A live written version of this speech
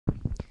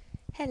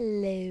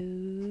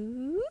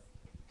Hello.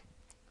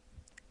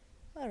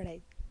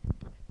 Alright.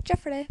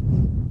 Jeffrey.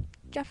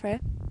 Jeffrey.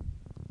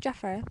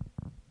 Jeffrey.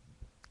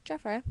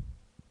 Jeffrey.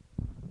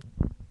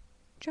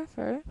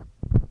 Jeffrey.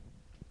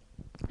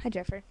 Hi,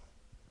 Jeffrey.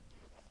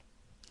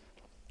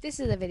 This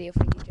is a video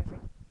for you, Jeffrey.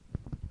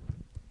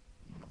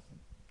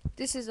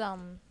 This is,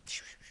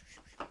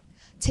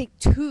 take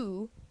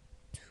two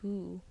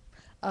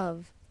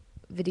of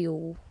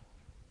video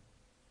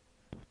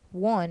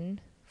 1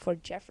 for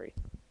Jeffrey.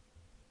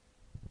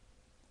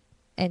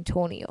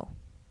 Antonio.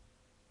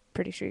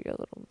 Pretty sure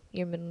your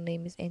middle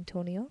name is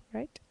Antonio,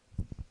 right?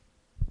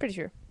 Pretty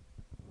sure.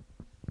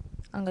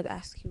 I'm gonna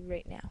ask you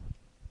right now.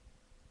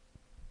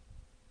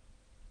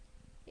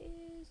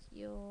 Is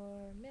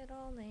your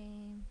middle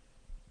name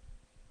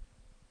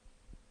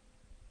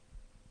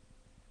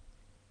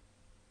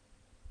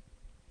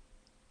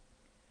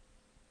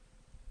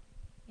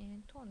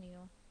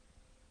Antonio?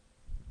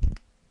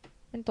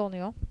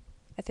 Antonio,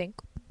 I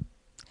think.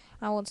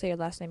 I won't say your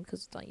last name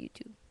because it's on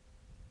YouTube.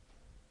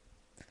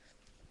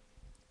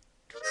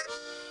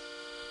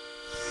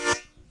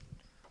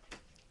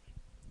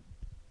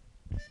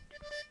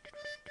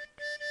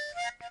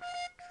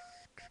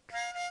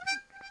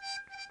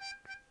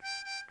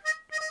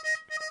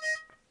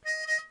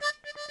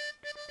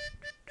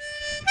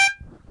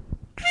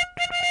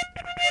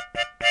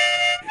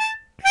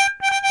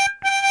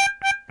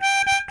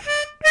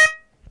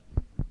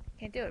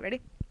 Can't do it.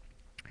 Ready?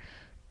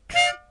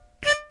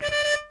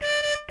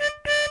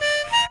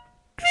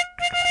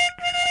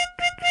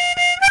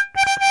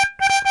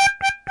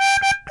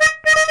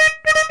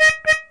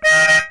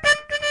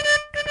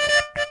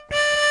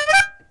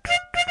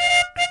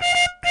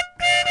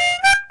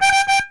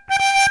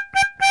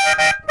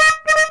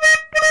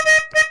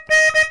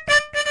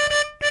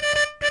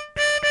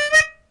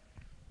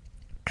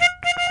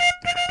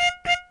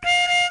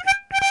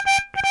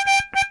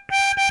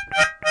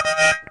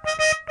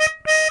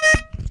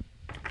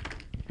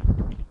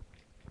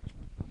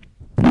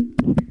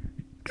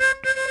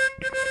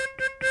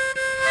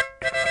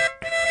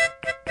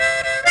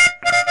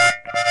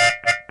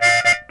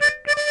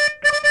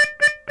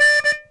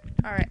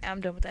 Alright, I'm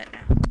done with that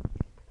now.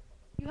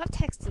 You have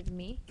texted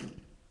me.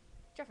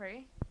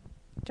 Jeffrey?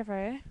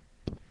 Jeffrey?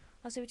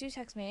 I'll see what you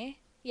text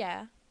me.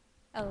 Yeah.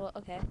 Oh,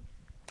 okay.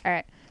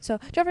 Alright, so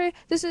Jeffrey,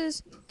 this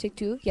is take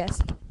 2,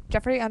 yes.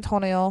 Jeffrey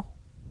Antonio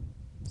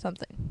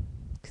something.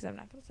 Because I'm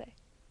not going to say.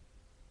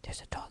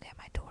 There's a dog at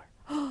my door.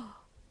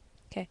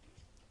 Okay.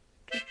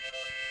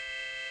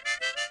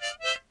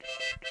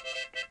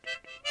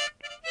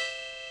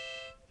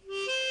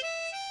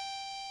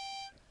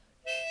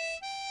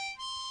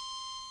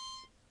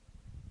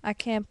 I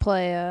can't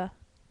play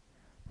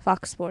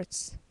Fox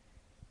Sports.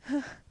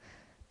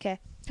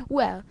 Okay.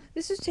 Well,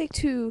 this is take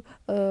 2.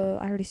 I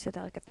already said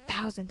that like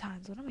 1,000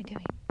 times. What am I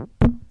doing?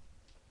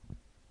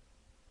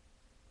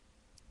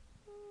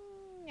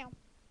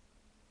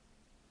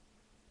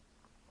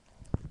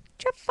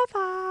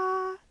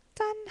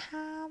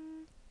 JeffavaDunham.com.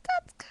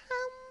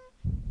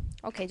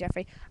 Okay,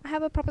 Jeffrey, I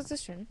have a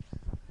proposition.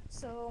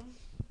 So,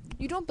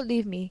 you don't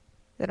believe me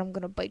that I'm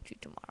gonna bite you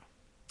tomorrow.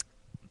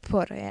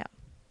 But I am.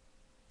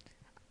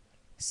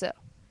 So,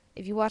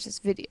 if you watch this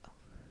video,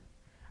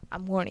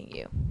 I'm warning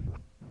you.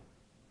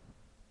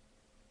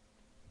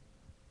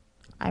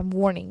 I'm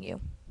warning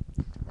you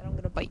that I'm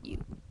gonna bite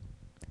you.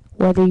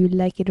 Whether you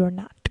like it or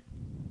not.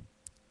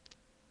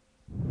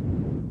 Look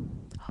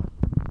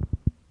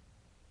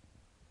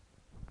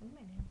at my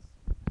nails.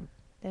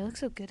 They look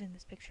so good in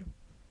this picture.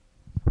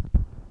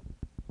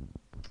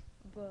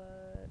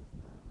 But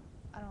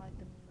I don't like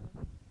them.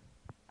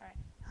 Alright,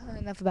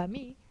 enough about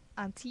me.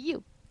 On to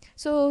you.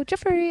 So,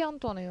 Jeffrey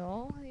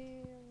Antonio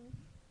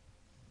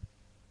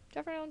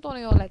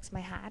likes my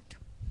hat.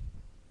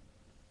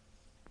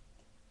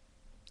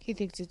 He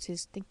thinks it's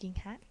his thinking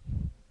hat.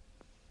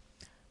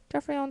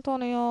 Jeffrey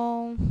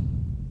Antonio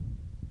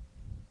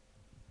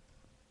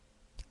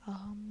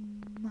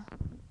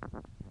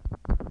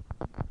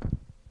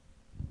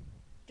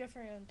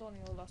Jeffrey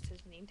Antonio lost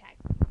his name tag.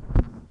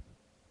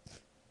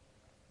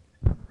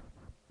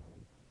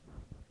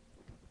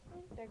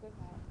 There goes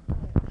my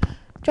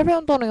Jeffrey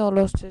Antonio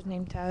lost his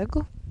name tag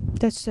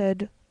that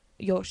said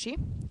Yoshi,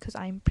 because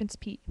I'm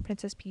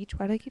Princess Peach.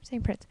 Why do I keep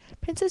saying Prince?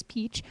 Princess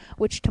Peach,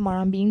 which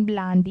tomorrow I'm being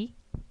Blondie,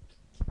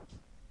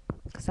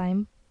 because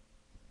I'm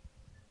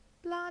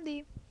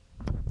Blondie.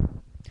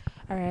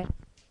 Alright.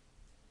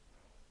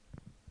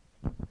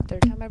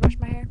 Third time I brush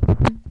my hair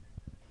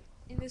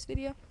in this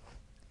video.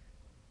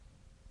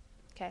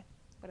 Okay,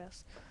 what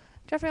else?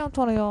 Jeffrey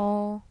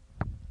Antonio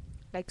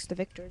likes the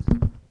victors.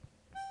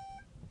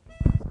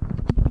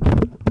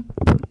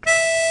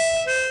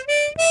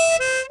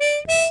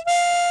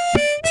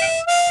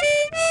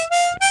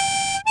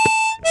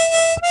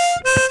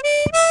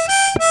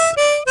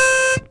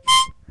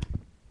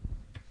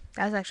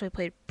 That was actually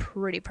played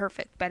pretty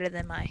perfect, better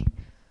than my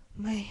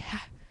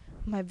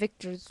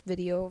Victor's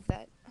video of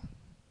that.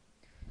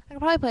 I could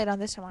probably play it on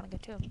this harmonica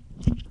too.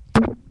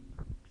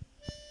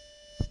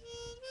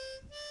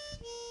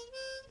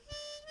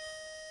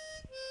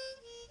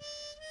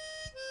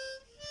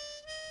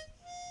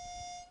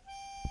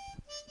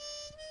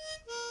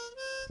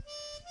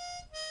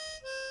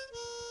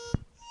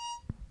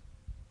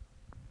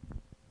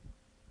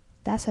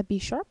 that's a B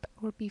sharp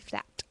or B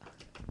flat.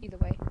 Either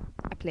way,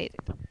 I played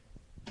it.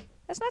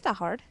 That's not that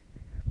hard.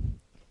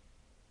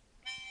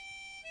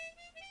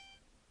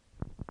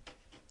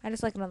 I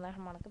just like it on the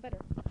harmonica better.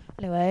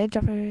 Anyway,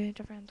 Jeffrey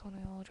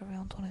Antonio.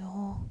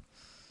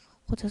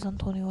 What is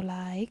Antonio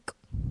like?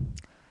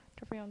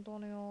 Jeffrey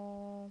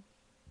Antonio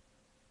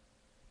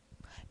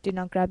did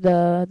not grab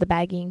the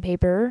bagging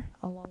paper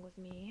along with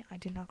me. I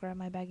did not grab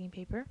my bagging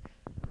paper.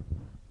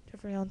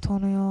 Jeffrey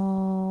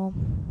Antonio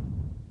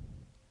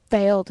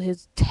failed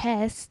his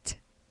test.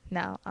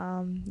 No,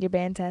 your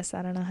band test.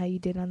 I don't know how you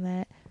did on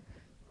that.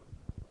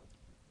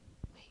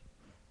 Wait,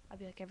 I'll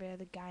be like every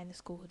other guy in the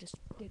school who just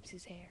flips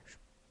his hair.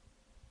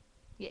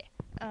 Yeah.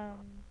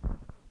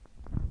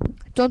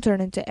 Don't turn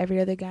into every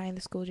other guy in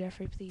the school,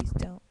 Jeffrey. Please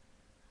don't.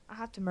 I'll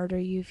have to murder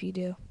you if you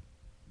do.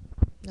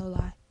 No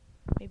lie.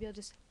 Maybe I'll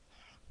just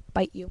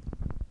bite you.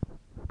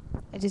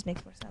 It just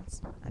makes more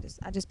sense.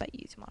 I just bite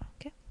you tomorrow,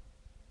 okay?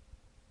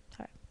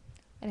 Alright.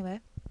 Anyway.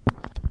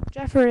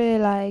 Jeffrey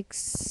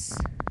likes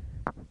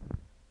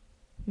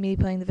me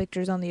playing the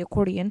victors on the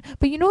accordion.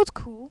 But you know what's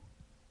cool?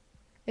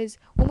 Is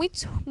when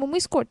we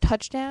score a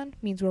touchdown,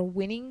 means we're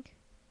winning,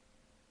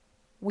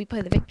 we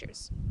play the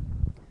victors.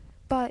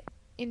 But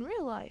in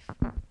real life,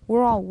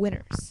 we're all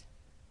winners.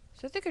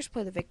 So I think I should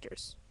play the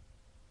victors.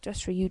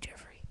 Just for you,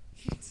 Jeffrey.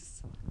 That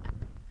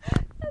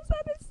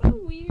sounded so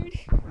weird.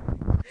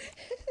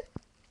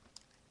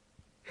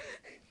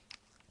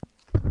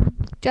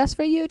 Just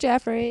for you,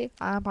 Jeffrey.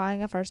 I'm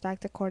playing a first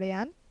act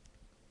accordion.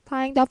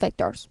 Playing the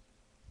victors.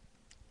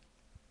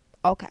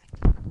 Okay.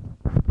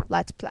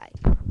 Let's play.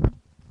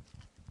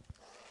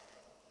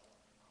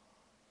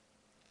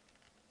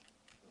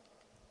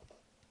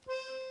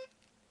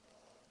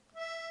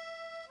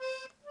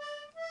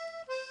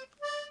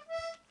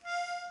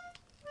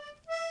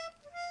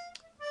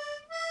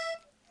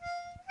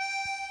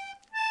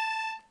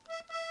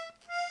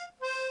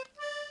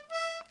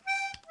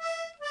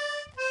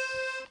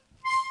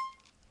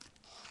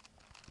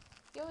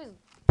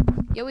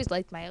 You always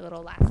liked my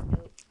little last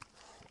note.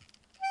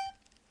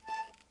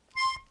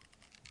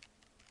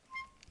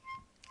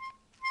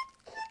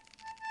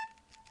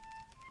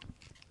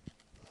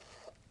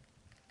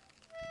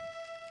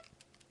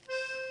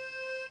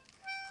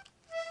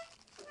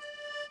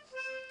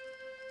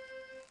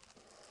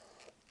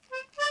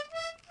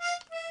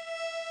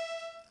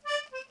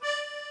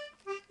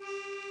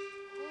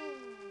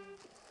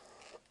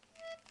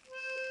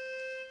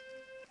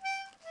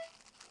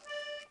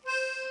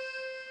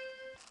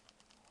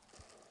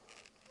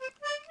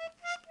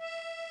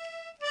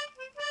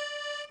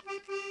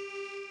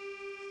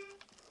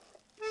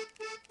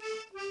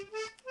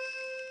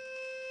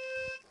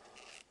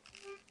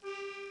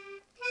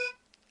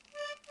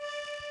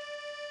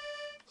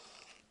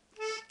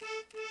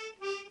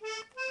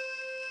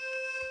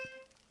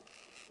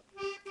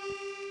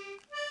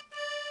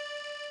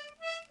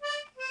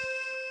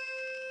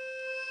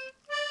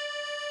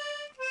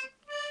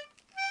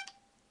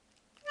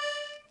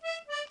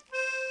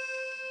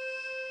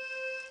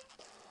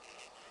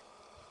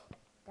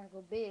 Gotta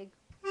go big.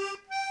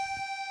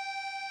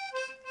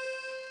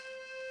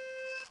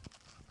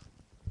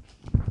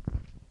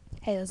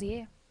 Hey,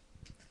 Lizzie.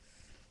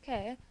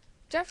 Okay.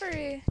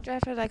 Jeffrey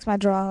likes my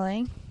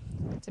drawing.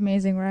 It's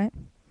amazing, right?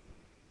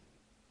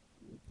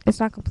 It's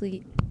not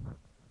complete.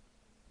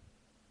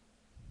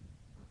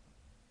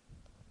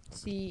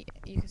 See,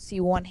 you can see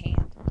one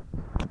hand.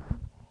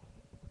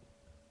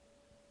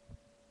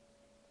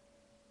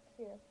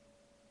 Here.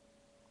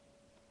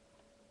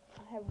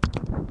 I have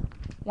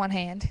one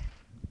hand.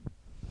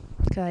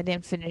 Because I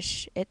didn't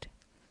finish it.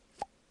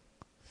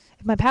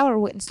 If my power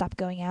wouldn't stop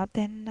going out,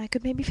 then I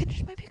could maybe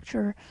finish my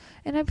picture.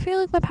 And I feel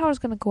like my power's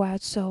gonna go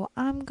out, so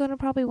I'm gonna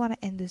probably want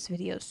to end this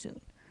video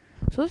soon.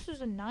 So this is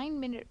a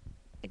 9-minute...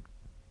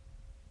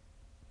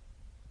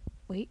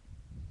 Wait.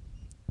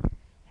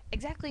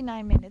 Exactly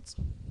 9 minutes.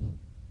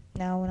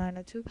 Now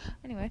 9:02.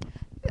 Anyway,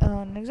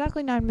 an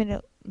exactly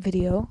 9-minute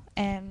video,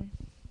 and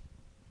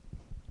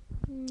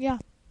yeah.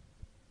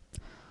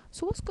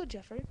 So what's good,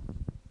 Jeffrey?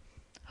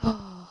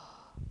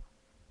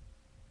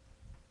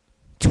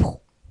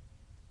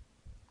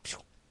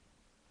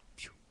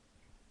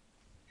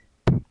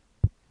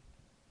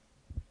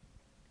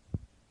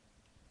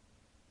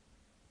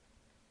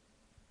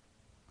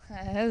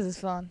 This is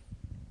fun.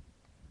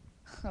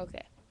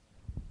 Okay.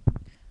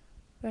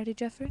 Ready,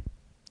 Jeffrey?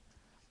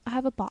 I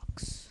have a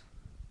box.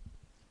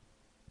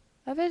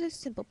 A very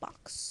simple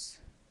box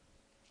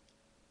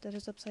that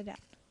is upside down.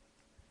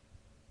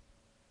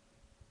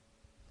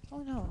 Oh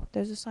no,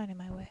 there's a sign in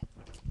my way.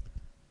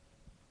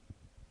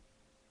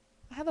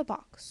 I have a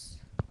box.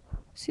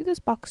 See this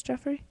box,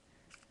 Jeffrey?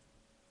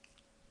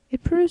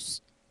 It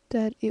proves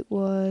that it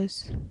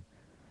was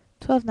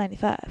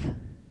 $12.95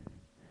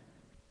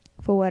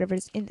 for whatever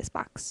is in this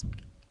box.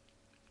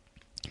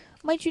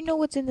 Might you know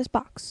what's in this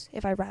box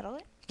if I rattle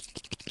it?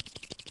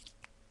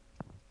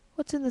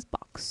 What's in this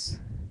box?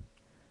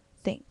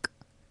 Think.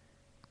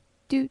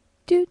 Do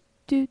do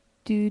do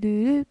do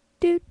do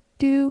do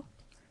do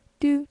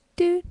do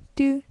do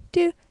do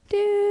do.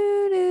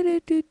 do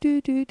do do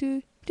do do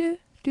do do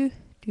do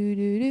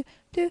do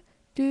do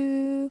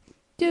do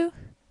do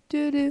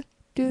do do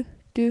do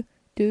do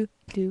do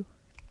do.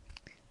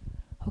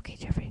 Okay,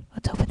 Jeffrey,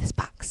 let's open this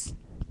box.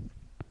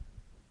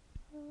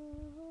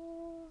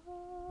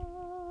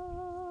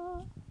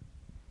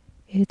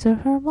 It's a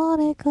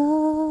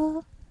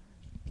harmonica.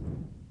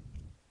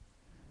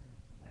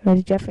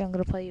 Ready, Jeffrey? I'm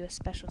gonna play you a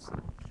special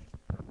song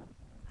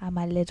on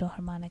my little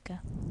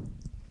harmonica.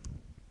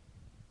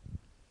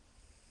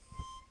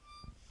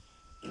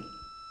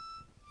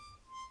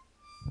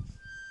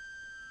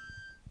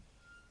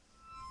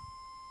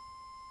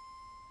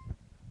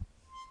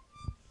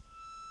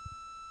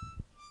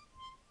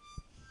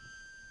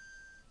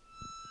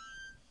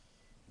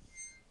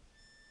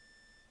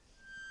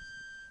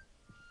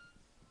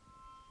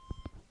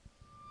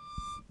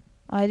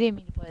 Oh, I didn't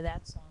mean to play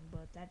that song,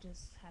 but that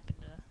just happened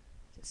to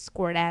just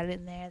squirt out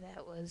in there.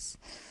 That was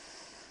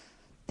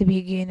the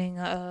beginning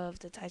of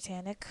the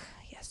Titanic.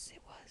 Yes,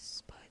 it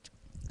was, but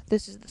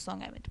this is the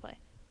song I meant to play.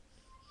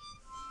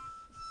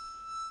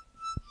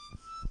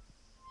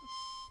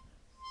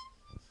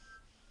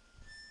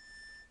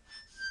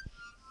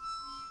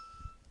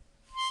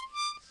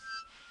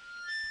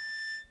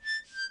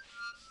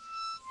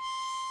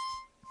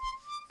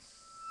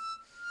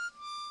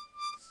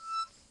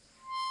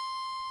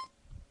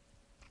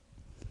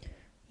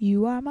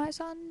 You are my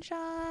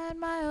sunshine,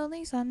 my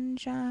only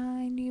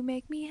sunshine. You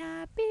make me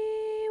happy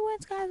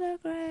when skies are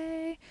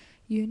gray.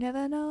 You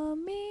never know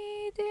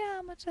me, dear,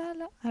 how much I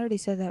love. I already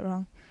said that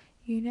wrong.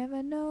 You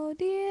never know,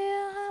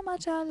 dear, how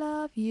much I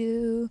love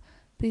you.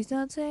 Please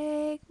don't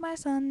take my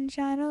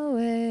sunshine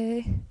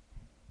away.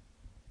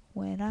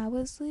 When I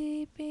was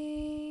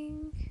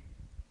sleeping.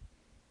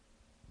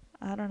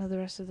 I don't know the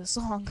rest of the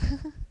song.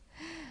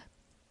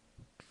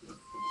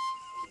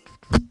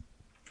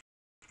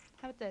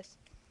 How about this?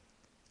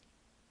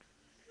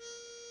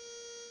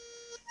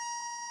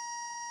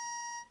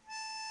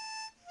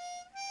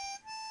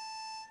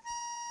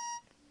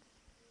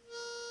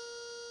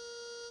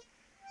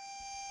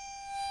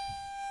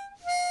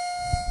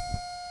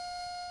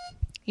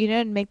 You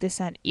know, to make this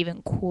sound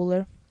even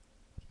cooler,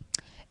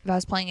 if I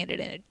was playing it in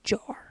a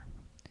jar.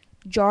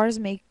 Jars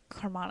make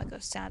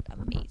harmonicas sound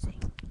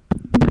amazing.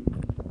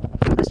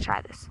 Let's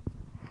try this.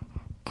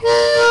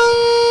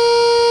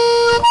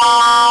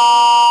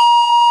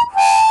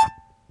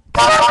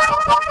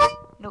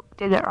 Nope,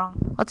 did it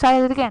wrong. Let's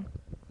try it again.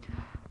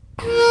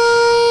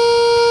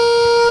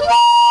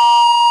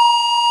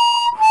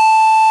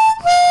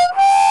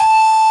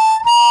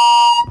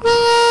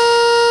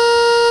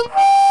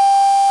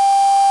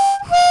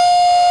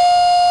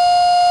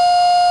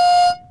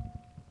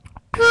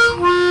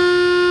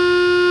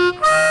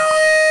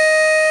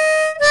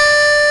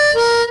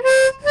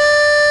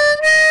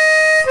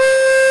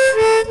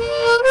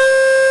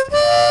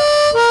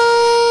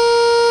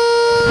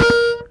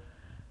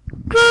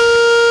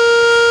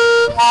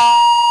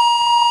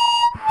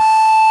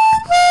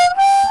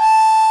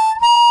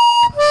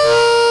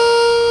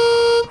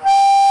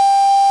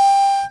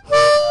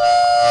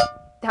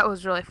 That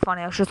was really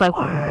funny. I was just like,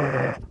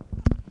 alright.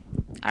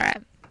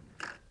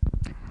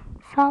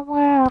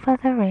 Somewhere over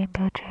the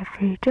rainbow,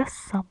 Jeffrey, just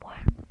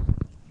somewhere.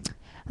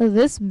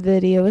 This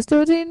video is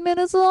 13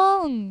 minutes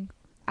long.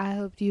 I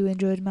hope you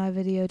enjoyed my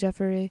video,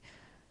 Jeffrey,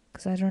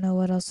 because I don't know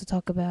what else to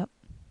talk about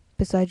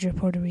besides you're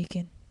Puerto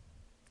Rican.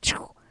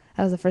 That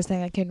was the first thing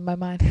that came to my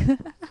mind.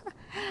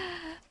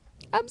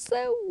 I'm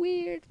so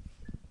weird.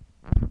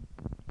 Do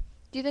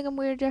you think I'm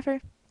weird,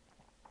 Jeffrey?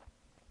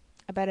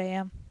 I bet I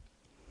am.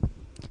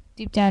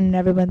 Deep down in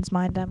everyone's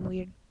mind, I'm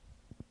weird.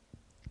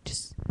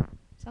 Just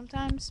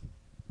sometimes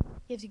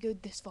you have to go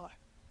this far,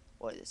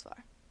 or this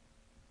far,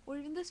 or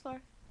even this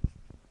far.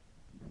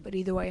 But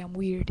either way, I'm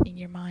weird in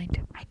your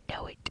mind. I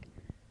know it.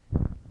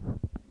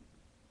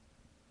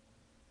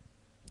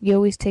 You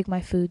always take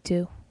my food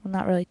too. Well,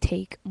 not really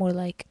take, more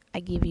like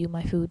I give you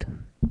my food.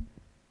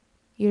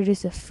 You're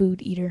just a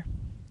food eater.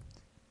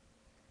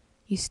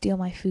 You steal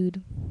my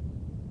food.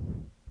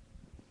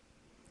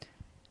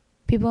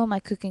 People in my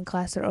cooking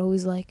class are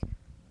always like,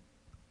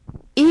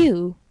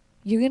 ew,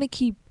 you're gonna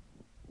keep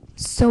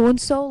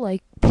so-and-so,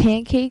 like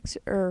pancakes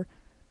or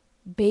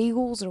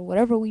bagels or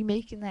whatever we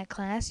make in that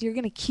class, you're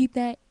gonna keep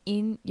that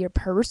in your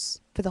purse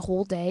for the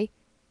whole day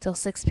till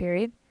 6th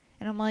period?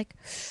 And I'm like,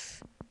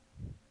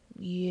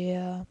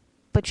 yeah,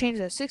 but change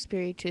that 6th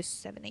period to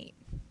 7, 8.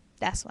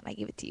 That's when I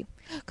give it to you,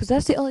 because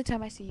that's the only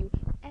time I see you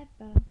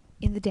ever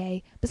in the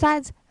day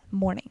besides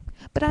morning.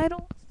 But I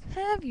don't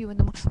have you in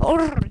the morning. Oh,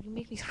 you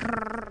make me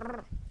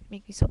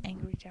so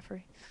angry,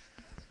 Jeffrey.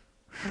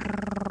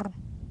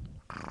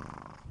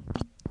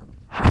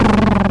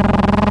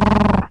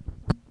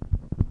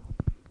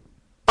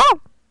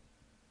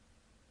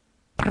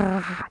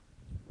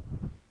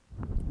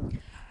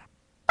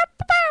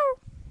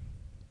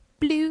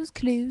 Blues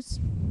Clues.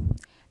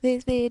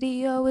 This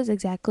video is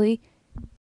exactly